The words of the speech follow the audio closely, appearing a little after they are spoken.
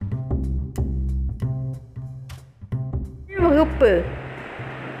வகுப்பு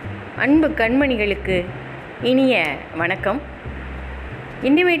அன்பு கண்மணிகளுக்கு இனிய வணக்கம்.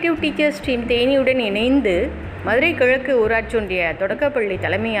 இன்னோவேட்டிவ் டீச்சர்ஸ் டீம் தேனியுடன் இணைந்து மதுரை கிழக்கு ஊராட்சி ஒன்றிய தொடக்கப்பள்ளி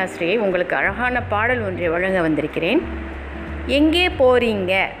தலைமை ஆசிரியை உங்களுக்கு அழகான பாடல் ஒன்றை வழங்க வந்திருக்கிறேன். எங்கே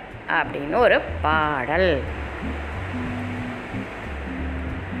போறீங்க அப்படின்னு ஒரு பாடல்.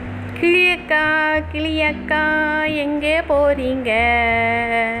 கிளியக்கா கிளியக்கா எங்கே போறீங்க,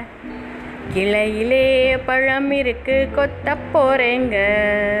 கிளையிலே பழம் இருக்கு கொத்த போறேங்க.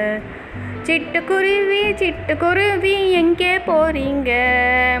 சிட்டுக்குருவி எங்கே போறீங்க,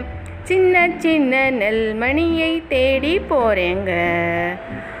 சின்ன சின்ன நெல்மணியை தேடி போறேங்க.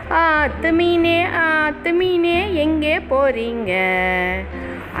 ஆத்து மீனே எங்கே போறீங்க,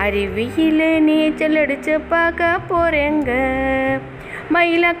 அருவியில் நீச்சல் அடிச்சு பார்க்க போறேங்க.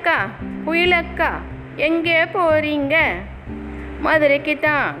 மயிலக்கா குயிலக்கா எங்கே போறீங்க, மதுரைக்கு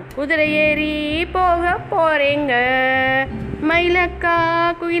தான் குதிரை ஏறி போக போறேங்க. மயிலக்கா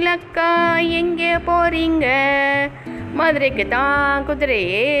குயிலக்கா எங்கே போறீங்க, மதுரைக்கு தான் குதிரை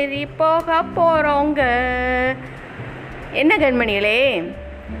ஏறி போக போகிறோங்க. என்ன கண்மணிகளே,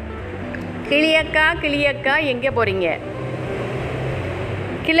 கிளியக்கா எங்கே போகிறீங்க,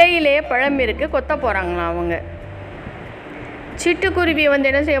 கிளையிலே பழம் இருக்குது கொத்த போகிறாங்களாம் அவங்க. சிட்டுக்குருவி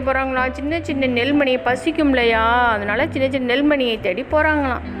என்ன செய்ய போகிறாங்களாம், சின்ன சின்ன நெல்மணியை பசிக்கும் இல்லையா, அதனால் சின்ன சின்ன நெல்மணியை தேடி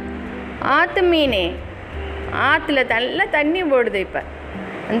போகிறாங்களாம். ஆற்று மீனே, ஆற்றுல நல்ல தண்ணி போடுது. இப்போ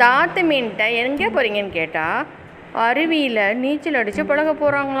அந்த ஆற்று மீன்கிட்ட எங்கே போகிறீங்கன்னு கேட்டால் அருவியில் நீச்சல் அடித்து பழக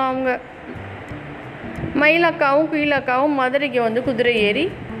போகிறாங்களாம் அவங்க. மயிலக்காவும் குயிலக்காவும் மதுரைக்கு வந்து குதிரை ஏறி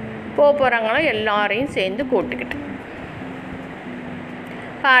போகிறாங்களாம், எல்லாரையும் சேர்ந்து கூட்டுக்கிட்டு.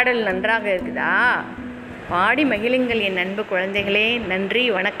 பாடல் நன்றாக இருக்குதா? பாடி மகிழுங்கள் என் அன்பு குழந்தைகளே. நன்றி,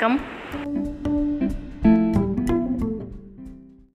 வணக்கம்.